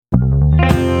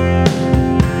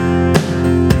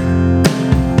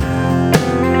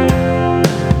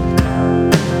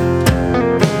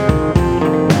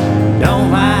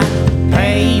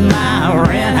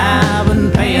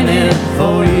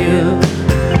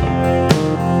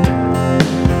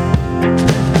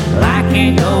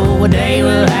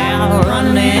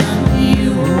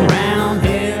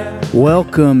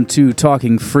Welcome to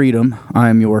Talking Freedom. I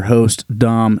am your host,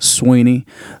 Dom Sweeney.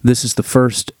 This is the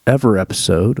first ever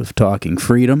episode of Talking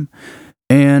Freedom.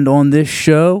 And on this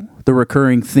show, the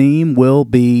recurring theme will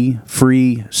be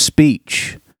free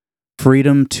speech.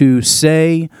 Freedom to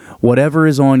say whatever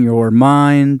is on your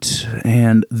mind,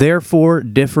 and therefore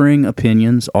differing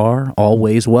opinions are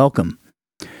always welcome.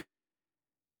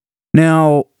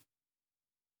 Now,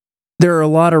 there are a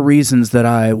lot of reasons that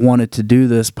I wanted to do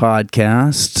this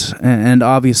podcast, and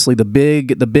obviously the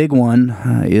big one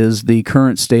is the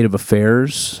current state of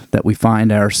affairs that we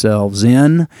find ourselves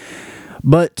in.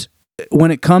 But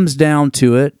when it comes down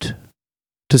to it,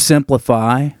 to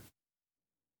simplify,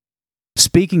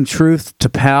 speaking truth to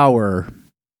power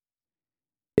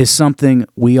is something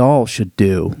we all should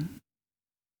do.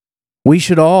 We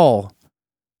should all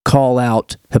call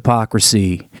out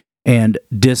hypocrisy and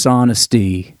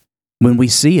dishonesty when we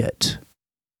see it.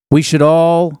 We should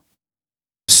all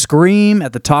scream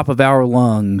at the top of our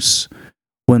lungs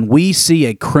when we see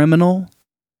a criminal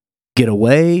get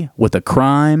away with a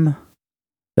crime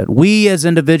that we as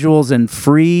individuals and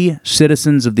free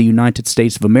citizens of the United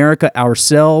States of America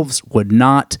ourselves would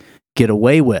not get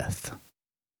away with.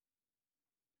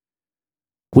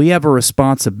 We have a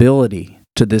responsibility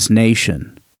to this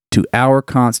nation, to our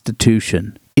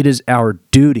Constitution. It is our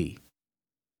duty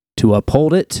to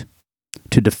uphold it,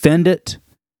 to defend it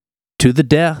to the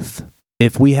death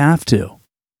if we have to.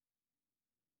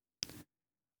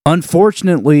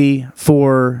 Unfortunately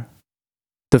for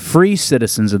the free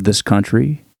citizens of this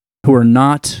country who are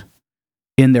not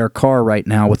in their car right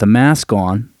now with a mask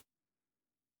on,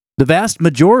 the vast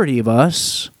majority of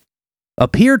us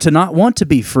appear to not want to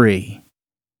be free.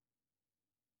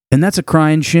 And that's a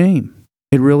crying shame.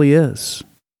 It really is.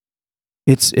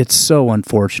 It's so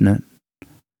unfortunate.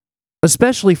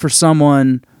 Especially for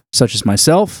someone such as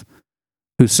myself,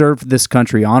 who served this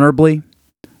country honorably.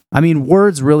 I mean,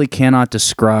 words really cannot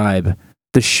describe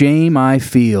the shame I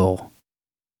feel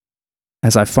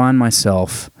as I find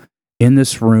myself in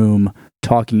this room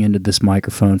talking into this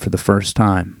microphone for the first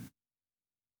time.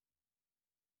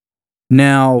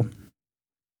 Now,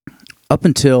 up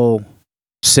until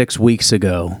 6 weeks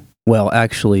ago, well,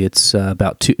 actually, it's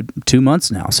about two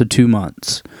months now, so 2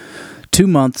 months. 2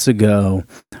 months ago,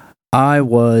 I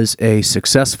was a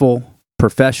successful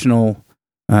professional,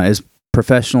 as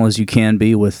professional as you can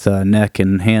be with neck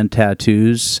and hand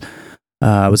tattoos.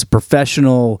 I was a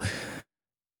professional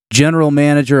general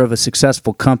manager of a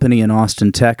successful company in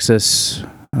Austin, Texas.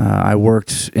 I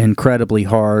worked incredibly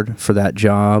hard for that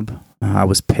job. I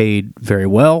was paid very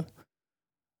well.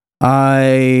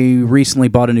 I recently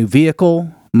bought a new vehicle.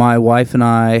 My wife and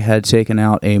I had taken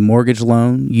out a mortgage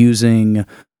loan using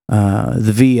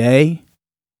the VA.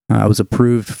 I was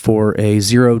approved for a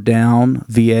zero-down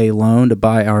VA loan to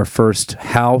buy our first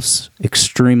house.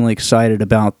 Extremely excited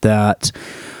about that.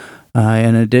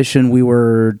 In addition, we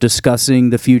were discussing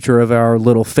the future of our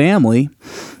little family,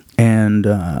 and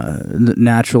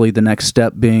naturally the next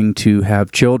step being to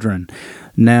have children.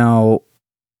 Now,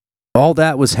 all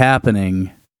that was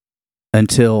happening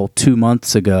until 2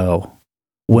 months ago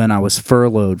when I was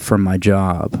furloughed from my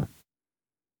job.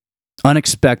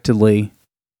 Unexpectedly,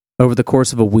 over the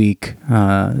course of a week,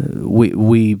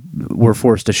 we were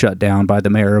forced to shut down by the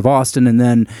mayor of Austin, and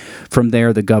then from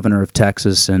there, the governor of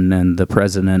Texas and the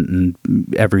president and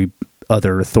every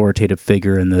other authoritative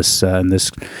figure in this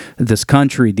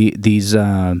country. These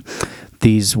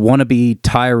wannabe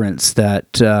tyrants that,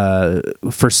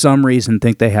 for some reason,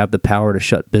 think they have the power to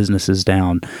shut businesses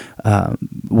down,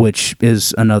 which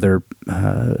is another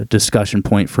discussion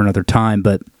point for another time,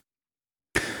 but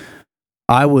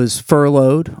I was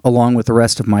furloughed along with the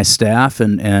rest of my staff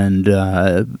and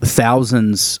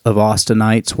thousands of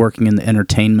Austinites working in the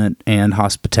entertainment and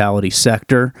hospitality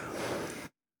sector.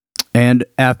 And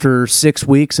after 6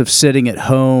 weeks of sitting at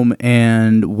home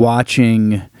and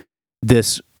watching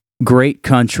this great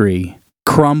country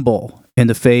crumble in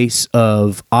the face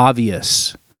of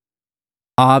obvious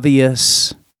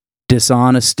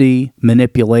dishonesty,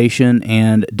 manipulation,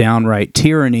 and downright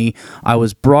tyranny, I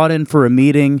was brought in for a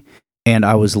meeting and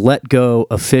I was let go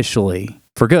officially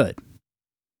for good.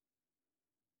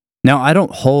 Now, I don't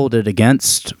hold it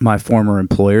against my former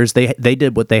employers. They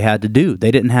did what they had to do. They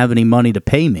didn't have any money to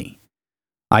pay me.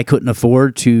 I couldn't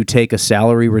afford to take a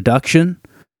salary reduction,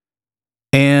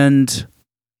 and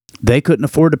they couldn't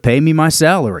afford to pay me my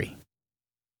salary.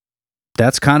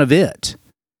 That's kind of it.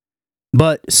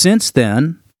 But since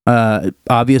then,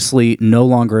 obviously no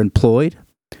longer employed.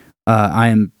 I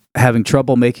am having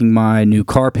trouble making my new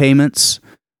car payments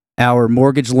Our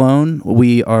mortgage loan,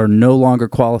 we are no longer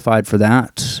qualified for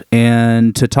that.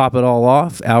 And to top it all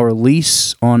off, our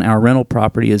lease on our rental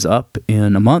property is up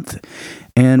in a month.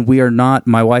 And we are not,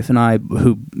 my wife and I,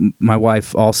 my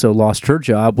wife also lost her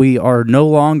job, we are no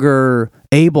longer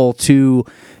able to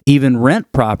even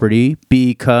rent property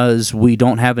because we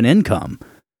don't have an income.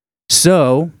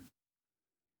 So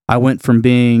I went from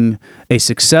being a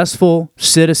successful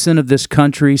citizen of this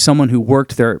country, someone who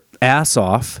worked their ass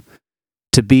off,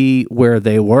 to be where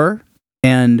they were.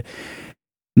 And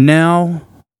now,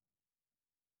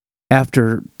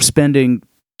 after spending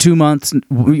 2 months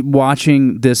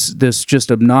watching this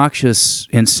just obnoxious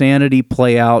insanity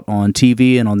play out on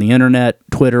TV and on the internet,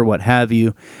 Twitter, what have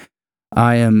you,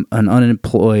 I am an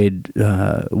unemployed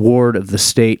ward of the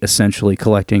state, essentially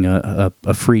collecting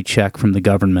a free check from the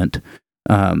government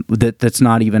that's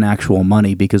not even actual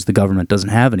money because the government doesn't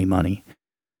have any money.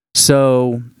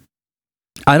 So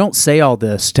I don't say all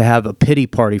this to have a pity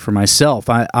party for myself.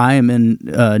 I am in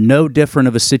no different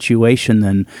of a situation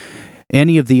than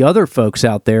any of the other folks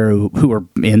out there who are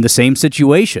in the same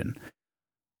situation.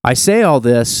 I say all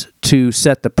this to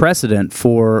set the precedent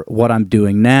for what I'm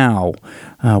doing now,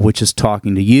 which is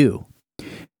talking to you.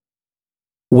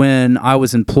 When I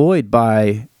was employed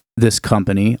by this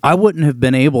company, I wouldn't have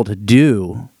been able to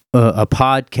do a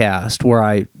podcast where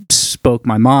I spoke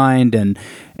my mind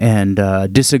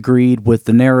and disagreed with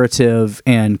the narrative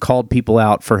and called people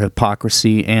out for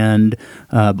hypocrisy and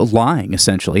lying,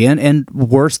 essentially. And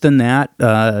worse than that,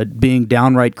 being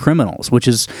downright criminals, which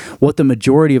is what the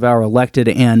majority of our elected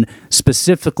and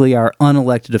specifically our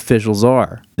unelected officials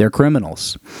are. They're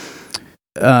criminals.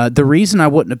 The reason I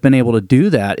wouldn't have been able to do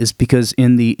that is because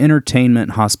in the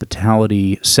entertainment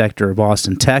hospitality sector of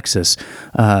Austin, Texas,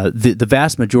 the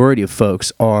vast majority of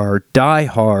folks are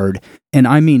die-hard, and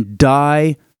I mean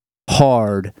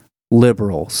die-hard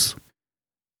liberals.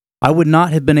 I would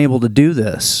not have been able to do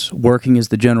this working as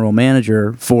the general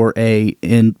manager for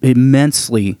an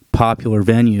immensely popular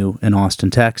venue in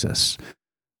Austin, Texas.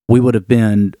 I would have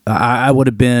been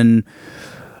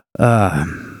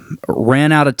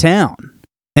ran out of town.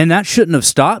 And that shouldn't have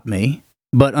stopped me,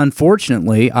 but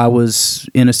unfortunately, I was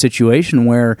in a situation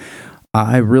where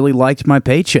I really liked my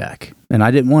paycheck, and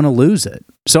I didn't want to lose it.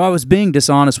 So I was being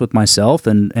dishonest with myself,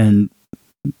 and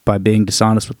by being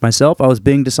dishonest with myself, I was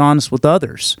being dishonest with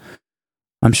others.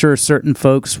 I'm sure certain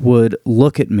folks would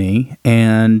look at me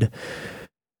and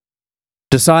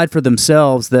decide for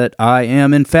themselves that I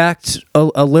am, in fact,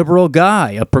 a liberal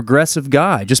guy, a progressive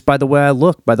guy, just by the way I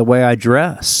look, by the way I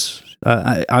dress.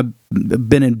 I've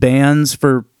been in bands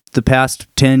for the past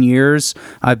 10 years.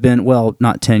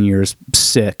 Not 10 years,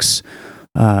 6.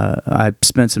 I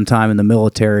spent some time in the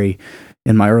military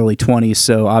in my early 20s,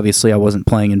 so obviously I wasn't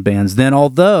playing in bands then,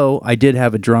 although I did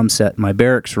have a drum set in my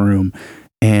barracks room,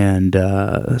 and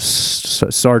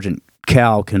Sergeant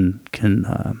Cal can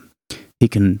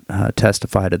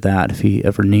testify to that if he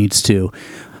ever needs to.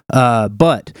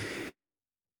 But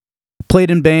played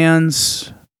in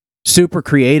bands, super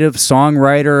creative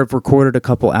songwriter. I've recorded a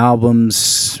couple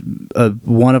albums.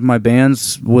 One of my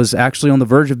bands was actually on the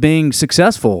verge of being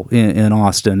successful in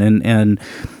Austin. And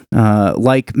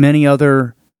like many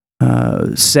other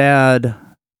sad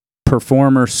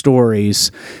performer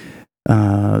stories,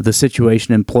 the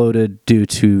situation imploded due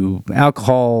to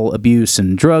alcohol abuse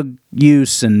and drug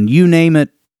use, and you name it,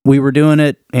 we were doing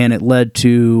it, and it led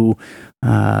to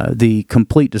the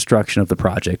complete destruction of the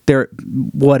project.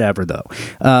 Whatever,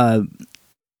 though.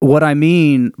 What I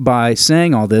mean by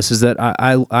saying all this is that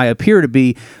I appear to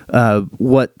be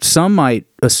what some might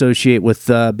associate with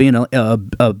being a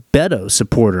Beto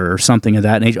supporter or something of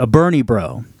that nature, a Bernie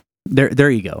bro. There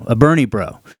you go, a Bernie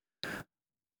bro.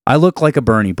 I look like a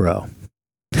Bernie bro.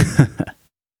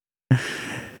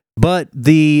 But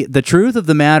the truth of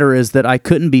the matter is that I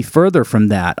couldn't be further from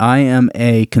that. I am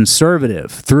a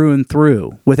conservative through and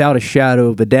through, without a shadow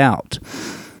of a doubt.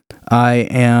 I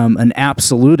am an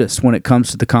absolutist when it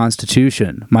comes to the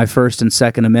Constitution. My First and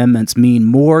Second Amendments mean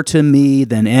more to me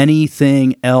than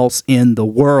anything else in the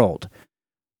world,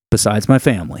 besides my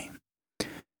family.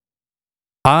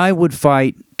 I would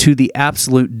fight to the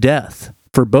absolute death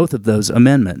for both of those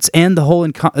amendments and the whole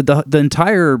the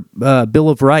entire Bill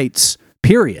of Rights,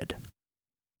 period.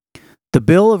 The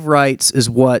Bill of Rights is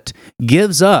what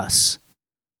gives us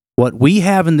what we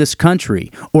have in this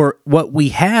country, or what we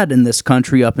had in this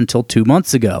country up until 2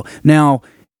 months ago. Now,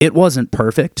 it wasn't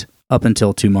perfect up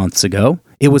until 2 months ago.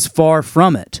 It was far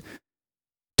from it.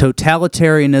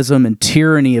 Totalitarianism and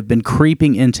tyranny have been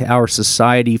creeping into our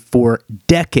society for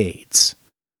decades.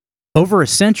 Over a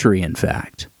century, in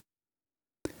fact.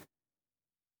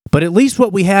 But at least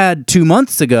what we had 2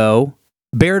 months ago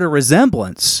bear a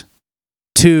resemblance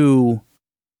to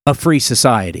a free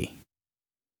society.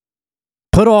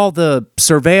 Put all the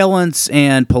surveillance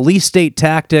and police state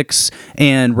tactics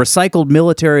and recycled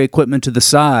military equipment to the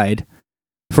side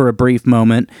for a brief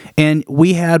moment, and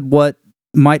we had what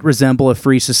might resemble a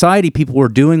free society. People were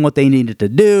doing what they needed to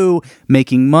do,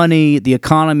 making money. The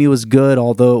economy was good,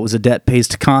 although it was a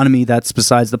debt-based economy. That's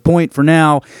besides the point for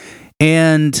now.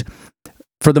 And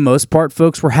for the most part,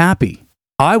 folks were happy.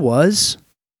 I was.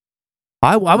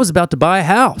 I was about to buy a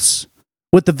house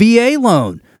with the VA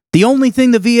loan. The only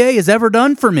thing the VA has ever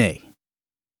done for me.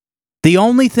 The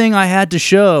only thing I had to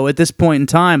show at this point in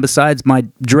time, besides my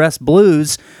dress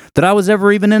blues, that I was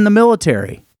ever even in the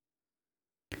military.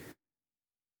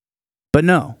 But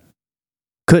no,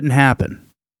 couldn't happen.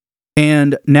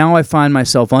 And now I find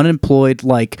myself unemployed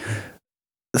like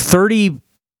 30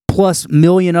 plus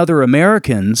million other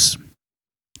Americans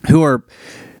who are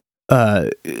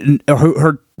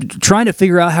trying to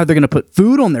figure out how they're going to put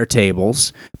food on their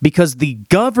tables because the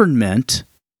government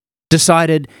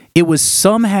decided it was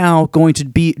somehow going to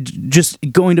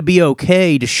be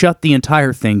okay to shut the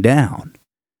entire thing down.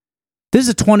 This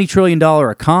is a $20 trillion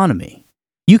economy.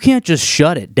 You can't just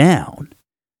shut it down.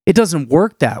 It doesn't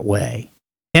work that way.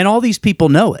 And all these people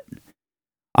know it.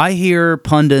 I hear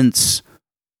pundits,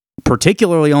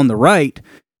 particularly on the right,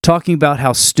 talking about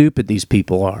how stupid these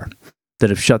people are that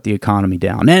have shut the economy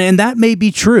down. And that may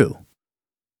be true.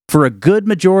 For a good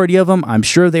majority of them, I'm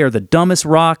sure they are the dumbest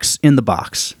rocks in the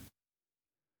box.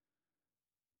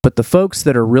 But the folks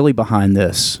that are really behind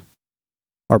this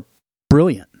are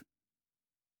brilliant.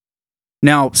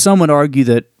 Now, some would argue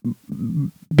that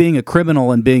being a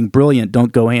criminal and being brilliant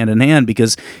don't go hand in hand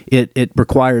because it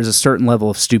requires a certain level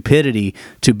of stupidity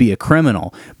to be a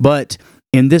criminal. But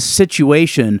in this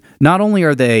situation, not only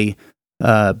are they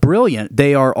brilliant,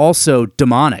 they are also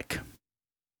demonic.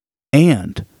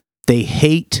 And they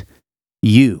hate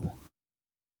you.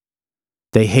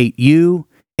 They hate you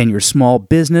and your small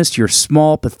business, your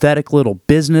small, pathetic little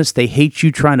business. They hate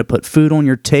you trying to put food on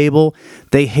your table.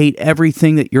 They hate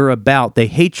everything that you're about. They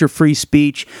hate your free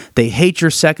speech. They hate your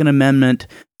Second Amendment.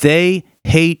 They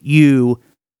hate you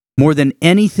more than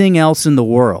anything else in the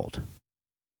world.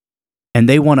 And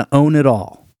they want to own it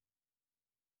all.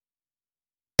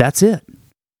 That's it.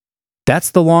 That's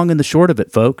the long and the short of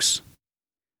it, folks.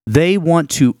 They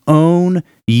want to own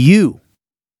you.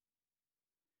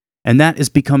 And that is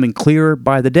becoming clearer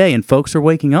by the day, and folks are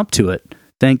waking up to it.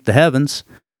 Thank the heavens.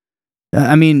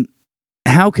 I mean,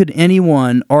 how could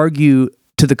anyone argue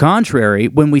to the contrary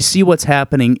when we see what's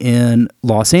happening in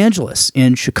Los Angeles,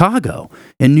 in Chicago,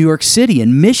 in New York City,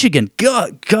 in Michigan?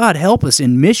 God help us,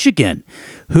 in Michigan.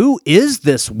 Who is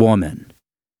this woman?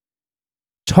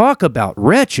 Talk about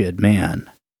wretched, man.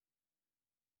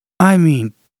 I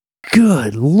mean,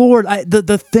 good Lord.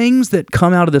 The things that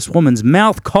come out of this woman's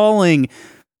mouth calling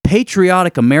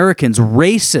patriotic Americans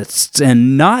racists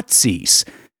and Nazis,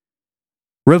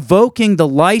 revoking the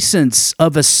license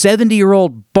of a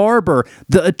 70-year-old barber,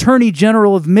 the Attorney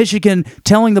General of Michigan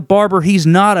telling the barber he's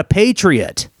not a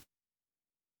patriot.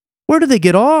 Where do they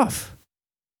get off?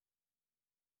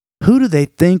 Who do they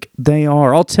think they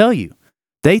are? I'll tell you,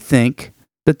 they think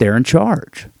that they're in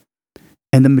charge.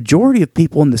 And the majority of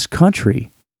people in this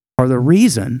country are the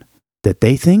reason that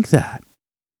they think that.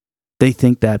 They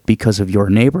think that because of your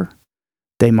neighbor.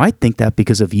 They might think that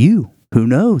because of you. Who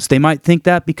knows? They might think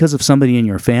that because of somebody in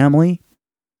your family.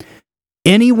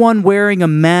 Anyone wearing a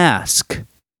mask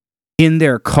in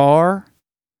their car,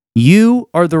 you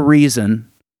are the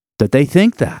reason that they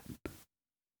think that.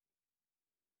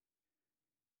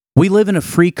 We live in a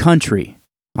free country,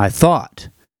 I thought.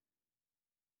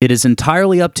 It is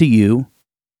entirely up to you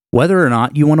whether or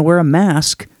not you want to wear a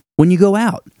mask when you go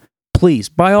out. Please,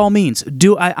 by all means,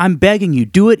 I'm begging you,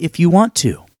 do it if you want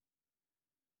to.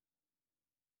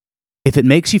 If it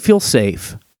makes you feel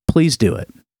safe, please do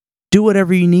it. Do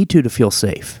whatever you need to feel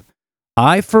safe.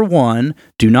 I, for one,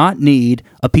 do not need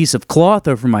a piece of cloth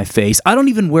over my face. I don't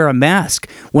even wear a mask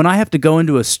when I have to go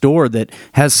into a store that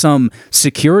has some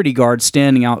security guard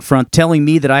standing out front telling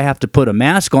me that I have to put a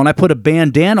mask on. I put a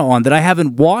bandana on that I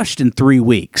haven't washed in 3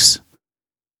 weeks.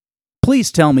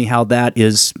 Please tell me how that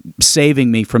is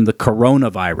saving me from the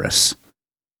coronavirus.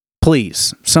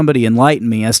 Please, somebody enlighten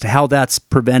me as to how that's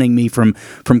preventing me from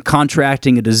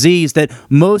contracting a disease that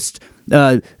most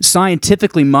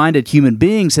scientifically minded human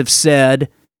beings have said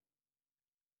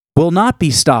will not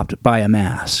be stopped by a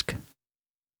mask.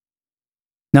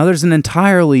 Now, there's an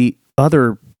entirely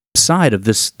other side of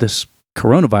this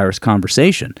coronavirus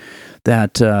conversation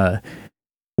that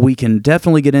we can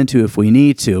definitely get into if we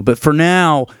need to. But for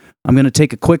now, I'm going to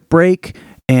take a quick break,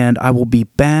 and I will be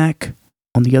back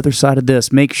on the other side of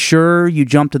this. Make sure you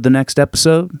jump to the next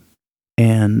episode,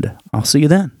 and I'll see you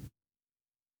then.